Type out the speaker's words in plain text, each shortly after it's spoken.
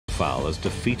profile as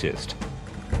defeatist.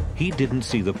 He didn't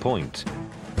see the point.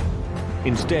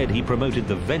 Instead, he promoted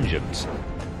the vengeance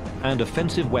and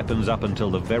offensive weapons up until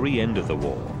the very end of the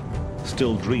war,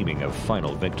 still dreaming of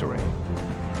final victory.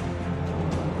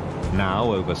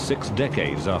 Now, over 6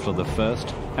 decades after the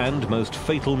first and most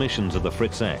fatal missions of the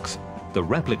Fritz X, the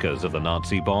replicas of the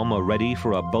Nazi bomb are ready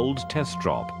for a bold test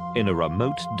drop in a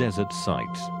remote desert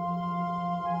site.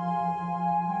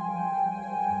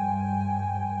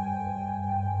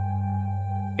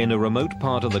 In a remote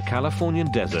part of the Californian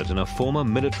desert in a former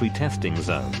military testing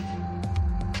zone,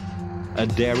 a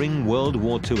daring World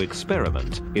War II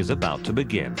experiment is about to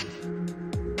begin.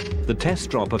 The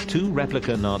test drop of 2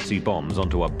 replica Nazi bombs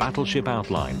onto a battleship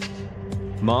outline,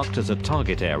 marked as a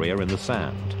target area in the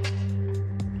sand.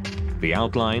 The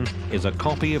outline is a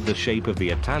copy of the shape of the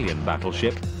Italian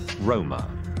battleship Roma.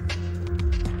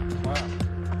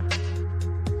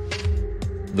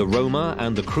 The Roma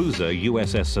and the cruiser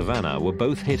USS Savannah were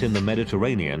both hit in the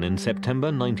Mediterranean in September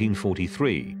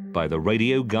 1943 by the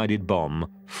radio-guided bomb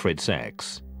Fritz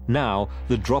X. Now,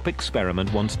 the drop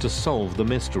experiment wants to solve the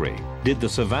mystery. Did the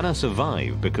Savannah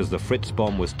survive because the Fritz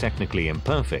bomb was technically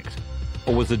imperfect?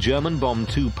 Or was the German bomb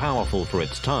too powerful for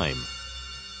its time,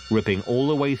 ripping all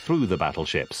the way through the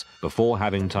battleships before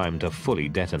having time to fully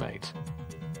detonate?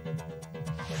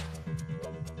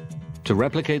 To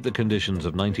replicate the conditions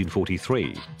of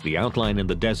 1943, the outline in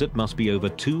the desert must be over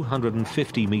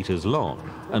 250 meters long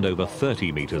and over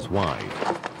 30 meters wide.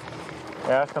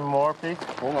 Ask some more, please.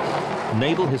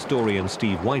 Naval historian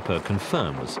Steve Weiper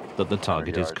confirms that the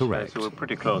target is correct. So we're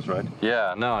pretty close, right?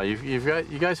 Yeah, no, you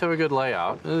guys have a good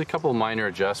layout. There's a couple of minor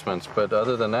adjustments, but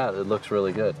other than that, it looks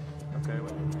really good. Okay.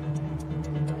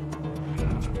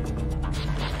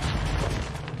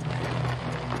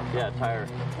 Yeah, tire.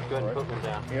 Go ahead and put them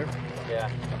down. Here? Yeah.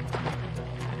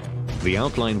 The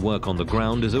outline work on the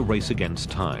ground is a race against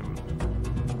time.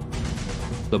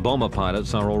 The bomber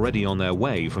pilots are already on their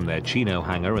way from their Chino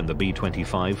hangar in the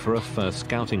B-25 for a first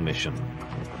scouting mission.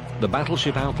 The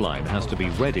battleship outline has to be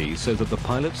ready so that the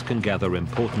pilots can gather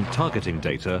important targeting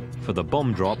data for the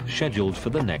bomb drop scheduled for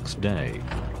the next day.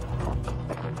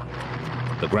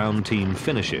 The ground team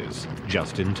finishes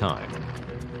just in time.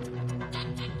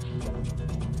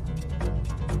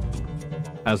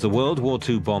 As the World War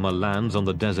II bomber lands on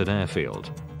the desert airfield,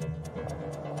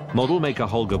 model maker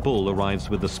Holger Bull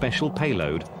arrives with the special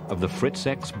payload of the Fritz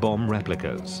X bomb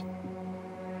replicas.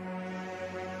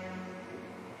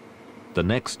 The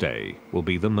next day will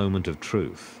be the moment of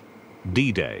truth,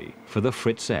 D-Day for the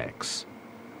Fritz X.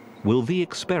 Will the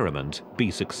experiment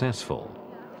be successful?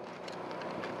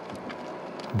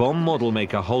 Bomb model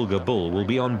maker Holger Bull will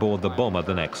be on board the bomber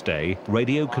the next day,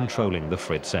 radio controlling the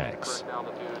Fritz X.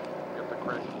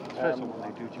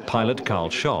 Pilot Carl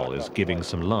Scholl is giving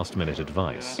some last-minute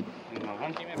advice.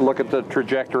 Look at the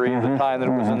trajectory, the time that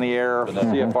it was in the air,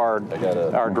 see if our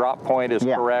drop point is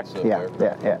correct.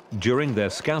 Yeah. During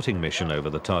their scouting mission over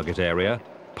the target area,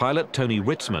 pilot Tony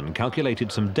Ritzman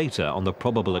calculated some data on the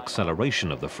probable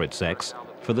acceleration of the Fritz X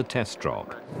for the test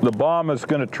drop. The bomb is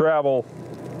going to travel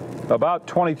about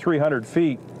 2,300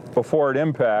 feet before it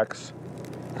impacts,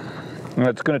 and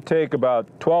it's going to take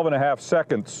about 12.5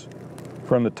 seconds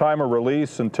from the time of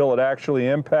release until it actually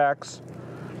impacts.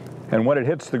 And when it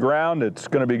hits the ground, it's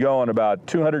going to be going about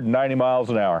 290 miles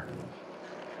an hour.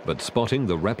 But spotting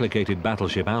the replicated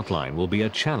battleship outline will be a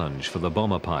challenge for the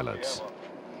bomber pilots.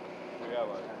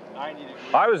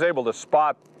 I was able to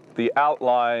spot the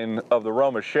outline of the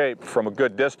Roma shape from a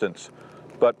good distance,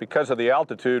 but because of the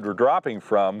altitude we're dropping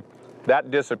from,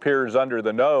 that disappears under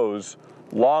the nose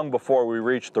long before we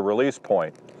reach the release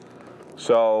point.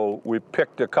 So we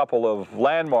picked a couple of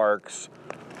landmarks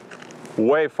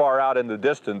way far out in the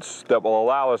distance that will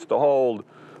allow us to hold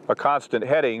a constant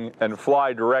heading and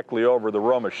fly directly over the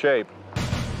Roma shape.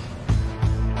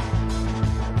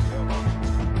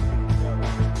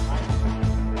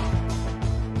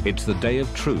 It's the day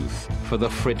of truth for the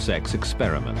Fritz X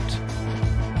experiment.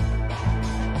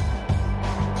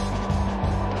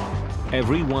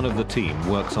 Every one of the team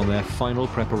works on their final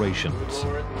preparations.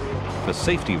 For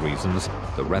safety reasons,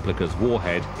 the replica's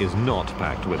warhead is not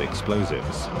packed with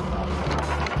explosives.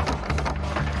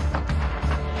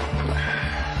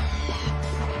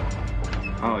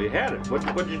 Oh, you had it.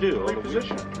 What'd you do?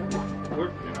 Reposition.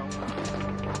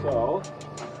 So.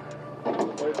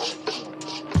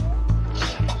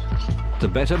 To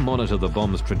better monitor the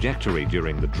bomb's trajectory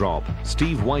during the drop,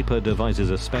 Steve Weiper devises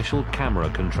a special camera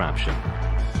contraption.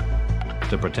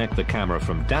 To protect the camera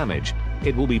from damage,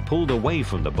 it will be pulled away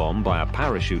from the bomb by a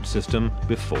parachute system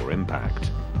before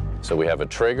impact. So we have a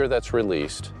trigger that's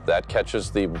released, that catches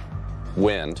the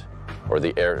wind or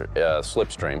the air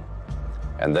slipstream,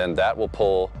 and then that will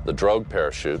pull the drogue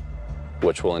parachute,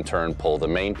 which will in turn pull the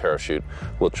main parachute,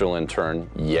 which will in turn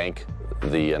yank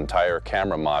the entire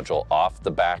camera module off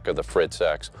the back of the Fritz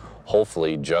X,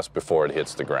 hopefully just before it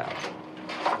hits the ground.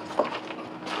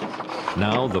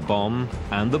 Now the bomb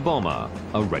and the bomber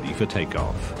are ready for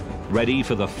takeoff, ready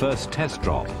for the first test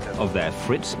drop of their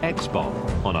Fritz X bomb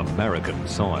on American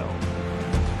soil.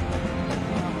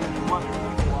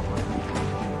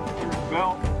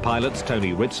 Pilots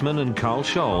Tony Ritzman and Carl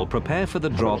Scholl prepare for the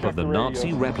drop of the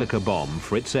Nazi replica bomb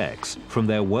Fritz X from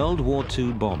their World War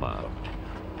II bomber.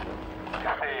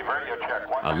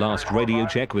 A last radio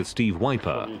check with Steve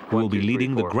Wiper, who will be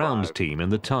leading the ground team in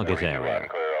the target area.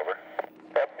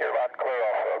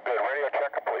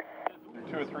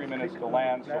 2 or 3 minutes to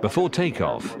land. Before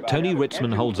takeoff, Tony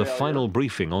Ritzman holds a final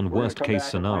briefing on worst-case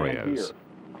scenarios.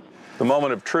 The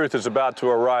moment of truth is about to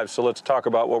arrive, so let's talk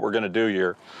about what we're going to do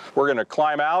here. We're going to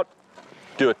climb out,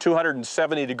 do a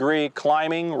 270-degree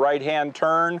climbing right-hand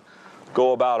turn,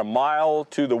 go about a mile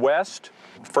to the west.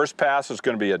 First pass is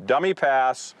going to be a dummy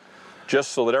pass,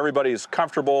 just so that everybody is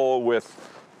comfortable with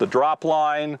the drop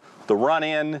line, the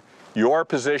run-in, your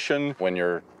position. When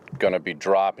you're going to be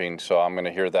dropping, so I'm going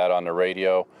to hear that on the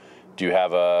radio. Do you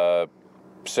have a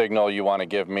signal you want to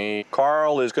give me?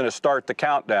 Carl is going to start the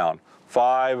countdown.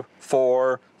 5,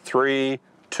 4, 3,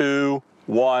 2,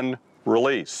 1,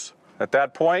 release. At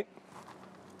that point,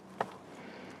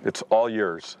 it's all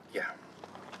yours. Yeah,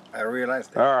 I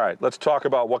realized that. All right, let's talk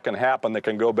about what can happen that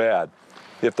can go bad.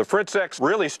 If the Fritz X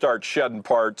really starts shedding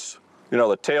parts, you know,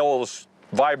 the tail's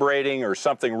vibrating or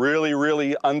something really,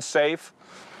 really unsafe,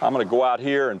 I'm going to go out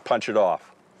here and punch it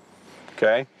off,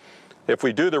 okay? If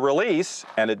we do the release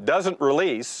and it doesn't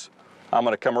release, I'm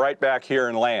going to come right back here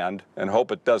and land and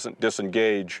hope it doesn't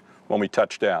disengage when we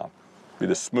touch down. Be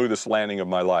the smoothest landing of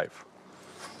my life,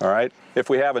 all right? If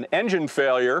we have an engine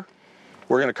failure,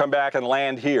 we're going to come back and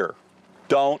land here.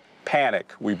 Don't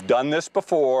panic. We've done this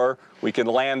before. We can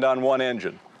land on one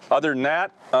engine. Other than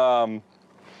that,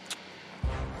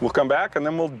 we'll come back and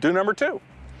then we'll do number 2.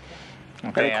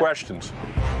 Okay. Any questions?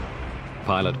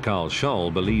 Pilot Carl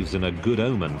Scholl believes in a good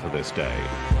omen for this day.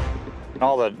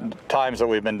 All the times that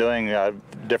we've been doing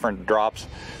different drops,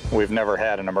 we've never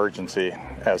had an emergency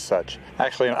as such.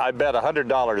 Actually, I bet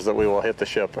 $100 that we will hit the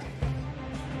ship.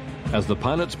 As the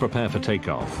pilots prepare for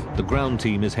takeoff, the ground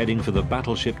team is heading for the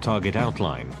battleship target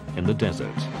outline in the desert.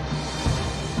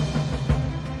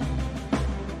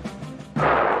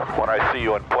 When I see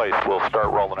you in place, we'll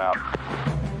start rolling out.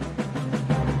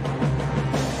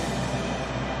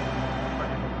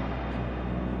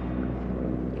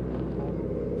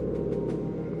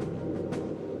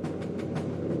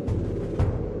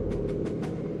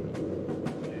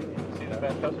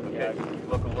 Okay.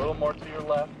 Look a little more to your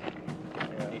left.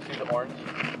 Yeah. You see the orange?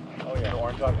 Oh yeah. The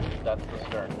orange object, that's the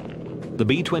stern. The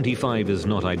B-25 is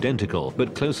not identical,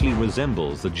 but closely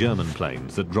resembles the German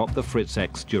planes that dropped the Fritz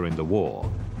X during the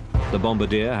war. The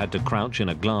bombardier had to crouch in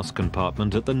a glass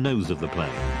compartment at the nose of the plane.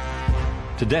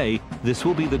 Today, this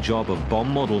will be the job of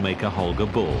bomb model maker Holger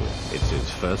Bull. It's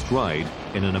his first ride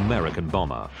in an American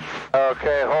bomber.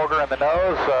 Okay, Holger in the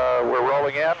nose, we're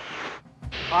rolling in.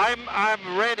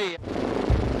 I'm ready.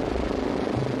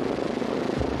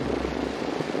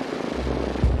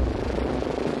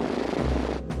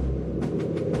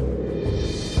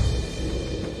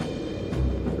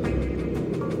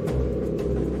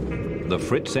 The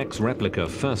Fritz X replica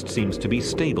first seems to be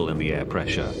stable in the air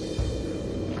pressure.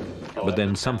 But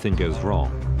then something goes wrong.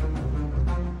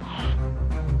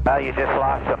 Well, you just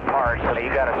lost some parts, so you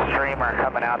got a streamer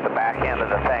coming out the back end of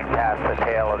the thing past the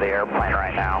tail of the airplane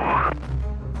right now.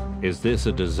 Is this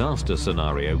a disaster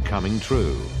scenario coming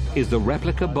true? Is the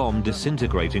replica bomb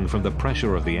disintegrating from the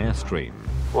pressure of the airstream?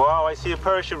 Wow, I see a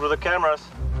parachute with the cameras.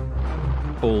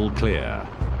 All clear.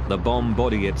 The bomb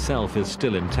body itself is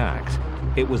still intact.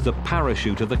 It was the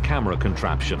parachute of the camera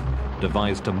contraption,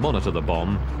 devised to monitor the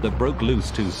bomb, that broke loose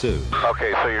too soon.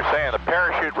 Okay, so you're saying the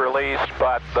parachute released,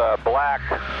 but the black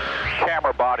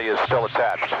camera body is still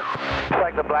attached. Looks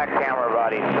like the black camera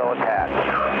body is still attached.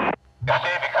 Dave,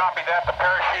 you copy that? The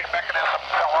parachute mechanism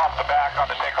fell off the back on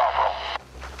the takeoff roll.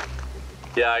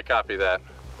 Yeah, I copy that.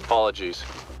 Apologies.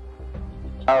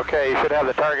 Okay, you should have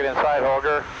the target inside,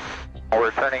 Holger.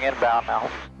 We're turning inbound now.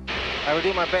 I will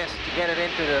do my best to get it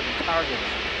into the target.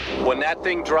 When that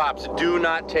thing drops, do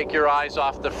not take your eyes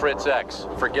off the Fritz X.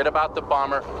 Forget about the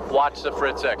bomber, watch the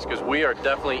Fritz X, because we are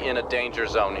definitely in a danger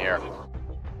zone here.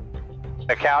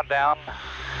 The countdown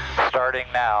starting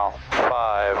now.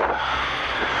 5,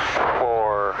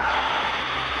 4,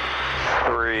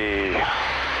 3,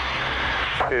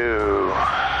 2,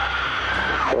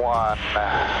 1,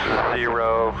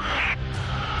 0,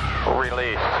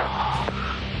 release.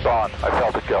 Gone. I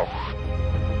felt it go.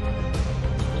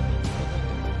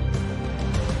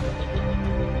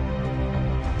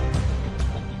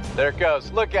 There it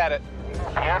goes. Look at it.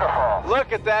 Beautiful.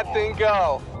 Look at that thing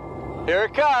go. Here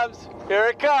it comes. Here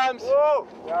it comes. Whoa.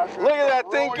 Look at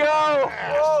that thing go.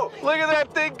 Whoa. Look at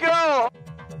that thing go.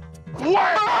 Whoa!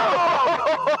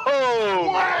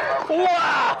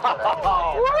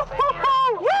 Wow!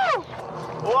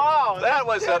 Wow! That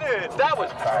was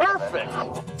perfect.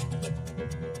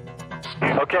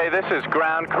 Okay, this is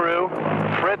ground crew.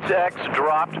 Fritz X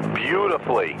dropped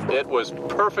beautifully. It was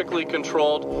perfectly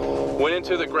controlled, went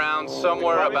into the ground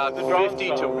somewhere about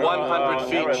 50 to 100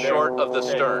 feet short of the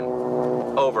stern.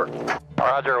 Over.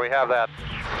 Roger, we have that.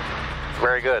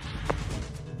 Very good.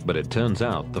 But it turns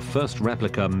out the first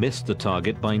replica missed the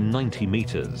target by 90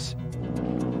 meters.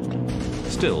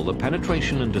 Still, the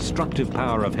penetration and destructive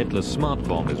power of Hitler's smart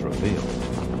bomb is revealed.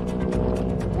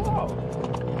 Whoa.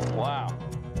 Wow.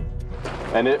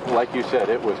 And it, like you said,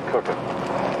 it was cooking.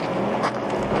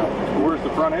 Where's the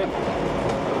front end?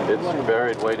 It's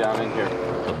buried way down in here.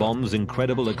 The bomb's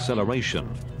incredible acceleration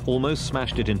almost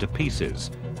smashed it into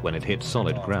pieces when it hit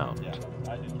solid ground.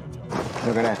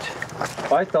 Look at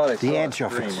that. I thought The edge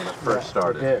of it. when it first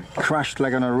started. Crushed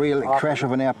like on a real crash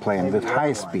of an airplane with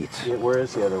high speed. Where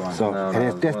is the other one? So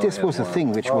this was a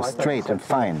thing which was straight and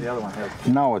fine.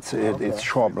 Now it's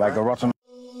sharp like a rotten